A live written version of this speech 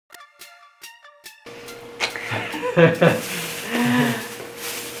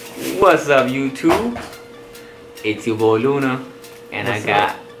What's up, YouTube? It's your boy Luna, and I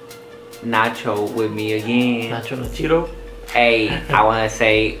got Nacho with me again. Nacho. Hey, I wanna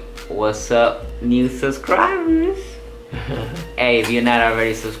say what's up, new subscribers. Hey, if you're not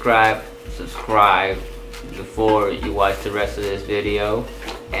already subscribed, subscribe before you watch the rest of this video.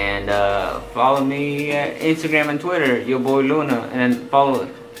 And follow me at Instagram and Twitter, your boy Luna, and then follow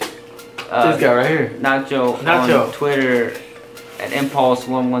this guy right here, Nacho on Twitter at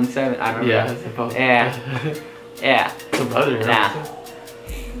Impulse117. I remember. Yeah, it's Impulse. Yeah, yeah. It's a brother. Nah,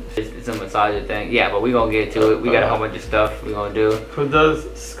 it's a massager thing. Yeah, but we gonna get to it. We got a whole bunch of stuff we gonna do. Who does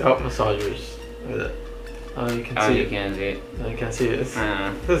scalp massagers? Look at that. Oh, you can see you it. Can see it. No, you can't see it. It's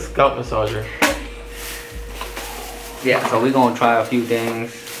a scalp massager. Yeah, so we're gonna try a few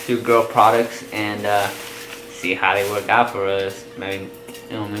things, few girl products, and see how they work out for us. Maybe,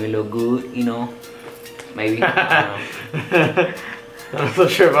 maybe look good, maybe. I don't know. I'm not so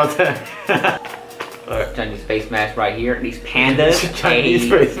sure about that. Alright, Chinese face mask right here. These pandas. Chinese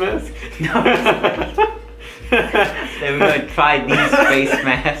face mask? No. Then we're gonna try these face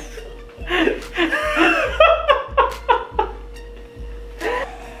masks.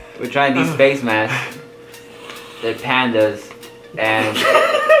 We're trying these face masks. They're pandas, and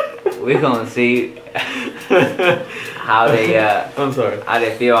we're gonna see how they how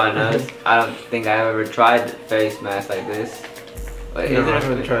they feel on us. I don't think I've ever tried a face mask like this. But no, I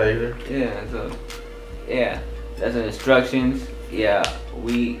haven't tried either. Yeah, so that's the instructions. Yeah,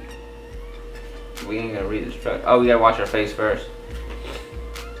 we ain't gonna read the instructions. Oh, we gotta wash our face first.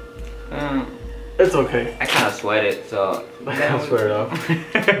 It's okay. I kind of sweated, so I can't sweat it off.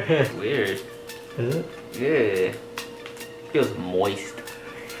 It's weird. Is it? Yeah. Feels moist.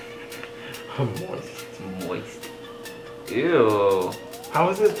 Moist. It's moist. Ew. How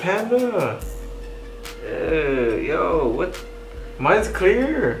is it panda? Yo, what? Mine's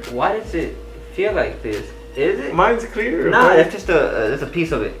clear. Why does it feel like this? Is it? Mine's clear. No, it's just it's a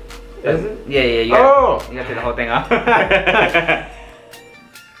piece of it. Is it? Yeah, you gotta, you gotta take the whole thing off.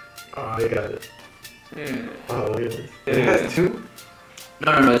 Oh, I got it. Yeah. Oh, look at this. It has two?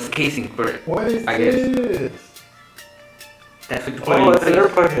 No, it's casing for it. What is this? That's what you put in. Oh, it's an air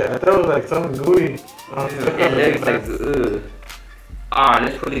pocket. I thought it was like something gooey. Oh, it looks like,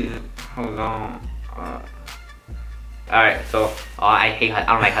 let's put it, hold on. Alright, so, I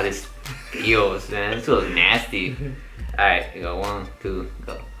don't like how this feels, man. This feels nasty. Alright, you go, 1, 2,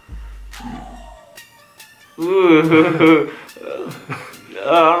 go. Ooh. I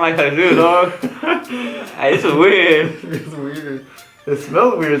don't like how it feels, dog. This is weird. It's weird. It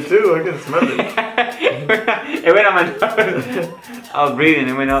smells weird too. I can smell it. It went on my nose. I was breathing.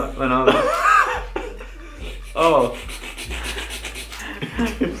 It went up. Oh.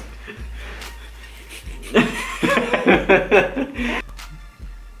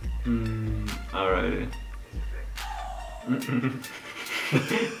 Alright.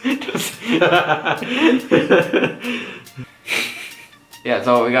 Yeah,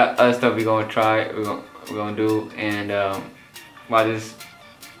 so we got other stuff we're gonna try. We're gonna do, and while this.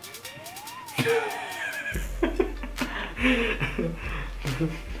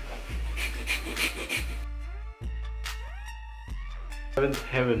 Seventh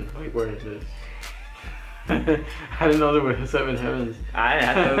heaven. Wait, where is this? I didn't know there were 7 heavens. I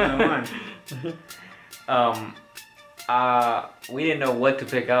thought there was one. We didn't know what to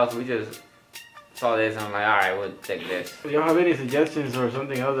pick out, so we just saw this and I'm like, alright, we'll take this. Do y'all have any suggestions or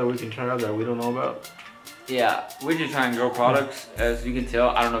something else that we can try out that we don't know about? Yeah, we're just trying girl products, as you can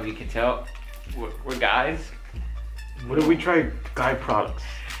tell. I don't know if you can tell. We're guys. What if we try guy products?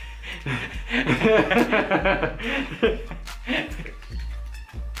 Alright,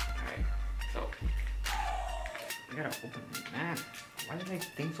 so we gotta open it. Man, why do they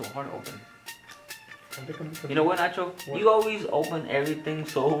think so hard to open? You know what, Nacho? What? You always open everything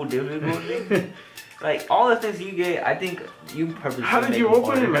so difficultly. Like all the things you get, I think you purposely. How did you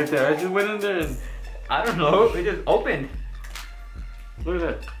open it like that? I just went in there and I don't know. It just opened. Look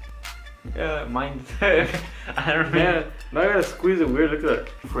at that. Yeah, mine's. I don't know. Man, now I gotta squeeze it weird. Look at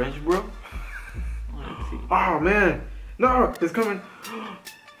that. French, bro. Oh man, no, it's coming.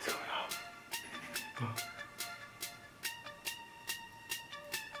 It's coming out.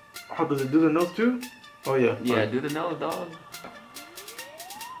 Oh, does it do the nose too? Oh yeah. Yeah, do the nose, dog.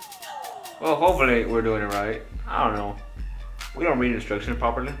 Well, hopefully we're doing it right. I don't know. We don't read instructions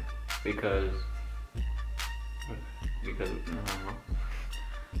properly because I don't know.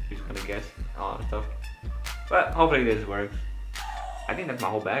 We're just gonna guess all that stuff. But hopefully this works. I think that's my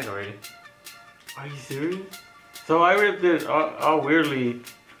whole bag already. Are you serious? So I ripped it all weirdly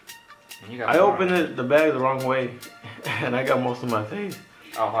I opened the bag the wrong way, and I got most of my face.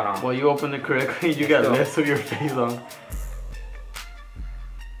 Oh, hold on. Well, you opened it correctly. You got less of your face on.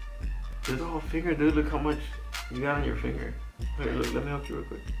 There's a whole finger, dude. Look how much you got on your finger. Here, look. Let me help you real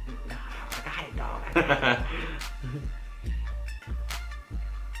quick. I got it, dog.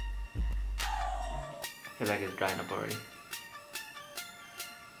 I feel like it's drying up already.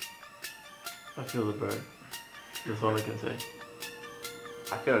 I feel the burn. That's all I can say.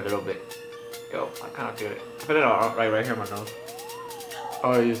 I feel a little bit. Yo, I kind of feel it. I feel it right here in my nose.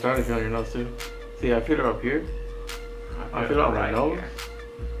 Oh, you're starting to feel it on your nose too? See, I feel it up here. I feel it on my nose. Here.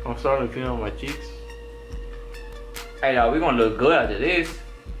 I'm starting to feel it on my cheeks. Hey, y'all, we're gonna look good after this.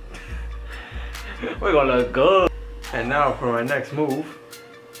 We're gonna look good. And now for my next move,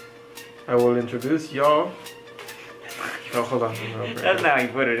 I will introduce y'all. Oh, hold on. That's not how you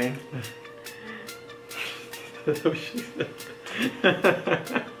put it in. That's what she said.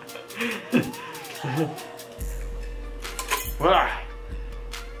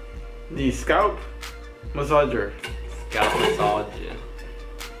 The scalp massager. Scalp massager.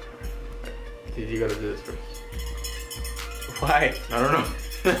 Dude, you gotta do this first. Why? I don't know.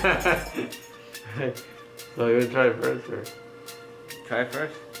 So you wanna try it first, or? Try it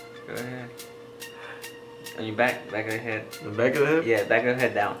first. Go ahead. On your back of the head. The back of the head? Yeah, back of the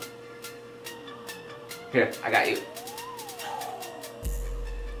head down. Here, I got you.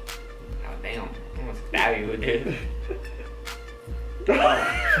 Oh damn, I'm gonna stab you with this.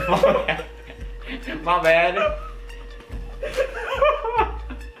 My bad.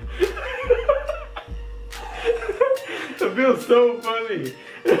 It feels so funny.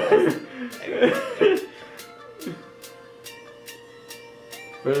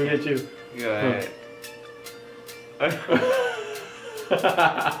 Let me get you. Go ahead. You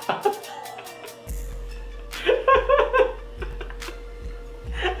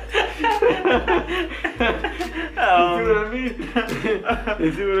see what I mean? You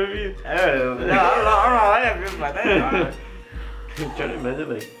see what I mean? I don't know. I don't feel like that. I'm trying to imagine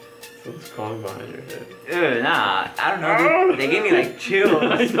like someone's crawling behind your head. Ew, nah. I don't know. They gave me like chills.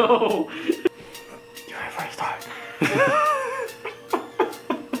 I know. You're my first time.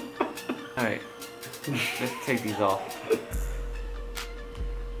 Alright. Let's take these off.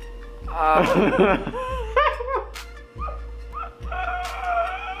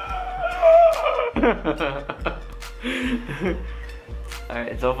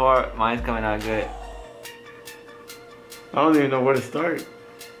 Alright, so far mine's coming out good. I don't even know where to start.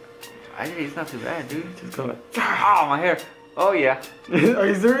 Actually, it's not too bad, dude. Just go like, oh, my hair. Oh yeah. Are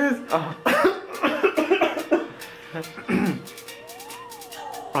you serious? Oh.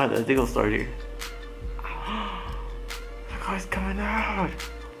 Alright, I think I'll start here. Look how it's coming out.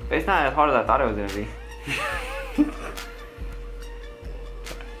 It's not as hard as I thought it was gonna be.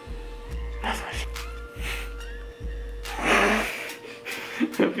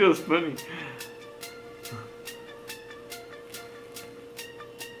 It feels funny.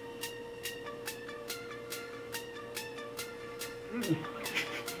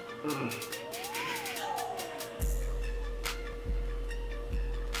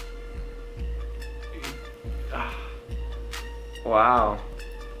 Wow.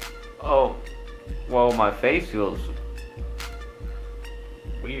 Oh. Well, my face feels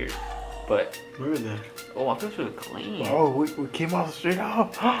weird, but Look at that. oh, I feel really clean. Oh, we came off straight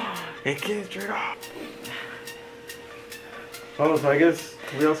off. It came straight off. Oh, so I guess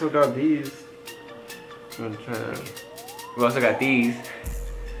we also got these. I'm gonna try that. We also got these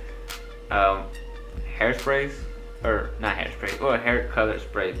hairsprays, or not hairspray, well, hair color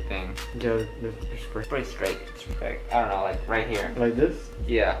spray thing. Yeah, the spray. Spray straight. I don't know, like right here. Like this?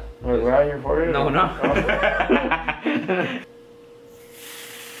 Yeah. Or right on your forehead? No, no.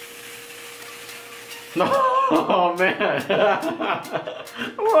 No, oh man.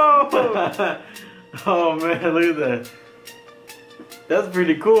 Whoa. Oh man, look at that. That's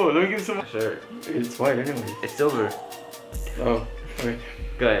pretty cool. Let me get some. Sure. It's white anyway. It's silver. Oh, okay.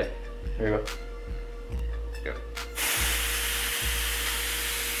 Go ahead. Here you go. Go.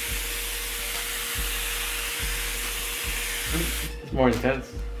 It's more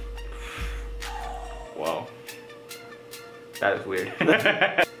intense. Wow. That is weird.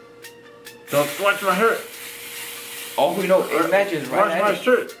 Don't watch my shirt. Oh, we know it matches right. Watch my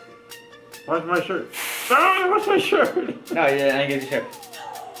shirt. Watch my shirt. Ah, watch my shirt. No, yeah, I get your shirt.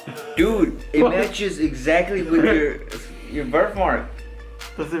 Dude, it matches exactly with your birthmark.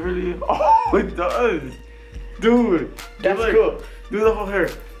 Does it really? Oh, it does. Dude, That's like, cool. Do the whole hair.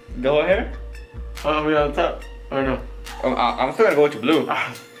 The whole hair? I mean on top. Or no? I'm still gonna go with your blue.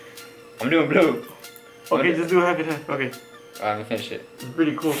 Ah. I'm doing blue. Okay, just do half and half. Okay. Alright, let me finish it. It's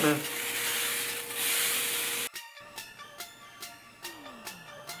pretty cool, man.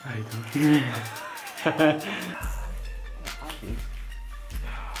 How you doing?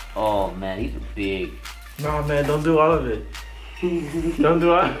 Oh man, these are big. No man, don't do all of it. Don't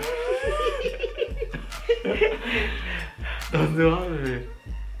do all. Don't do all of it.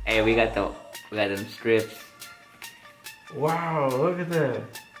 Hey, we got them strips. Wow, look at that.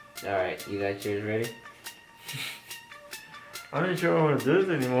 All right, you got yours ready? I'm not sure I want to do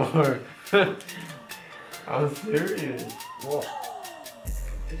this anymore. I'm serious. Well,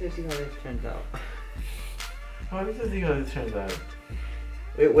 let's just see how this turns out. Oh, let's just see how this turns out.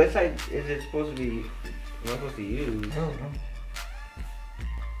 Wait, what side is it supposed to be? Am I supposed to use? I don't know.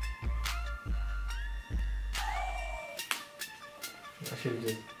 I should have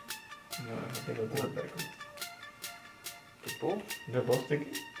just. No, I think I'll do it backwards. Both? They're both sticky?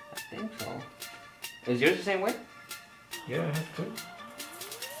 I think so. Is yours the same way? Yeah, I have to.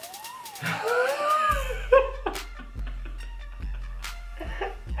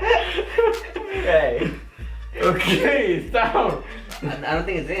 Hey. Okay, stop. I don't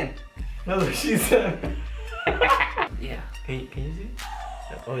think it's in. That's what she said. Yeah. Can you see?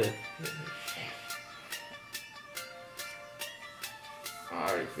 Oh yeah. I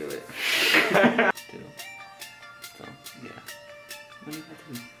already feel it. Two. So yeah. What do you got to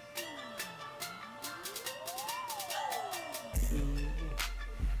do?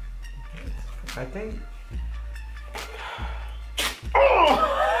 I think.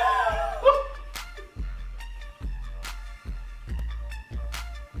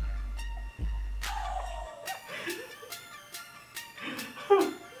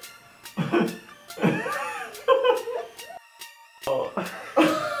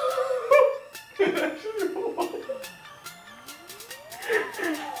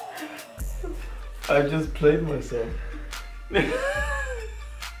 I just played myself. I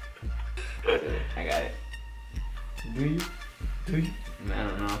got it. Do you? Do you? I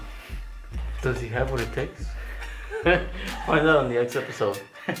don't know. Does he have what it takes? Find out on the next episode.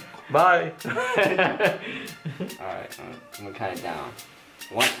 Bye. Alright, I'm gonna count it down.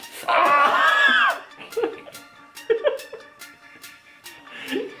 1.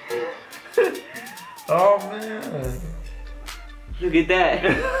 Oh man. Look at that.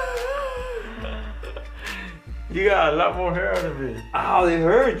 You got a lot more hair out of it. Oh, it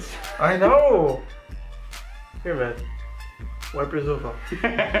hurts. I know. Here, man. Wipe yourself off.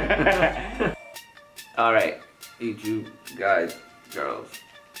 Alright, you guys, girls,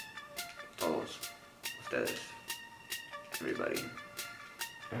 todos, ustedes, everybody,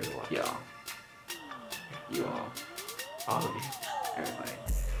 Everyone. y'all, you all of you. everybody.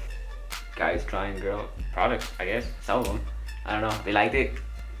 Guys trying girl products, I guess, some of them. I don't know, if they liked it,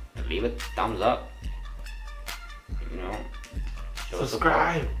 leave a thumbs up. You know, show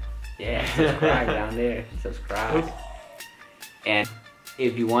Subscribe. support. Yeah, subscribe down there. Subscribe. And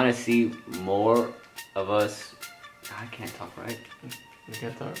if you want to see more of us, I can't talk right. You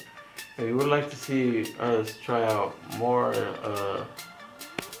can't talk. If you would like to see us try out more,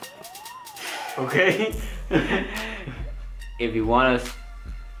 okay? If you want us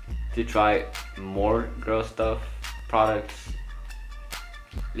to try more girl stuff, products,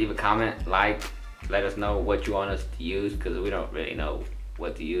 leave a comment, like, let us know what you want us to use, because we don't really know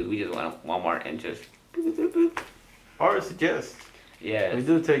what to use. We just want Walmart and just boop, boop, boop. Or suggest. Yeah, We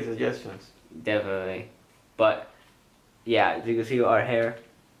do take suggestions. definitely. But yeah, as you can see our hair,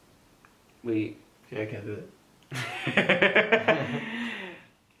 we See, I can't do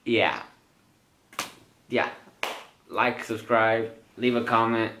yeah, like, subscribe, leave a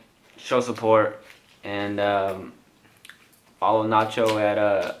comment, show support, and follow Nacho at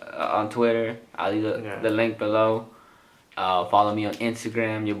on Twitter. I'll leave the link below. Follow me on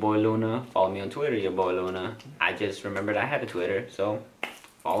Instagram, your boy Luna. Follow me on Twitter, your boy Luna. I just remembered I had a Twitter, so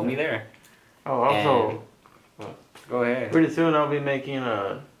follow me there. Oh, also, Go ahead. pretty soon I'll be making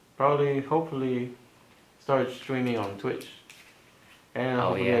hopefully, start streaming on Twitch. And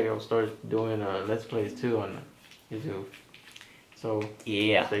hopefully I'll start doing Let's Plays too on YouTube. So,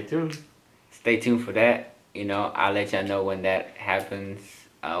 Yeah. stay tuned. Stay tuned for that. You know, I'll let y'all know when that happens.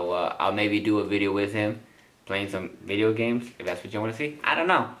 I'll maybe do a video with him playing some video games, if that's what you want to see. I don't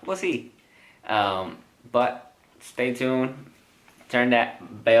know. We'll see. But stay tuned. Turn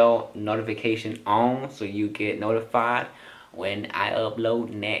that bell notification on so you get notified when I upload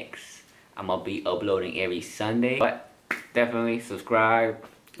next. I'm gonna be uploading every Sunday. But definitely subscribe,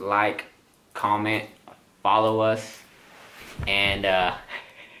 like, comment, follow us, and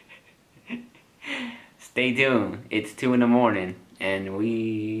stay tuned. It's 2 in the morning and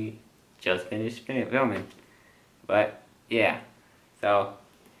we just finished filming. But yeah, so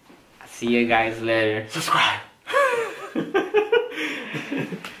I'll see you guys later. Subscribe.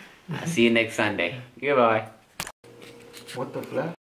 I'll see you next Sunday. Goodbye. What the flash?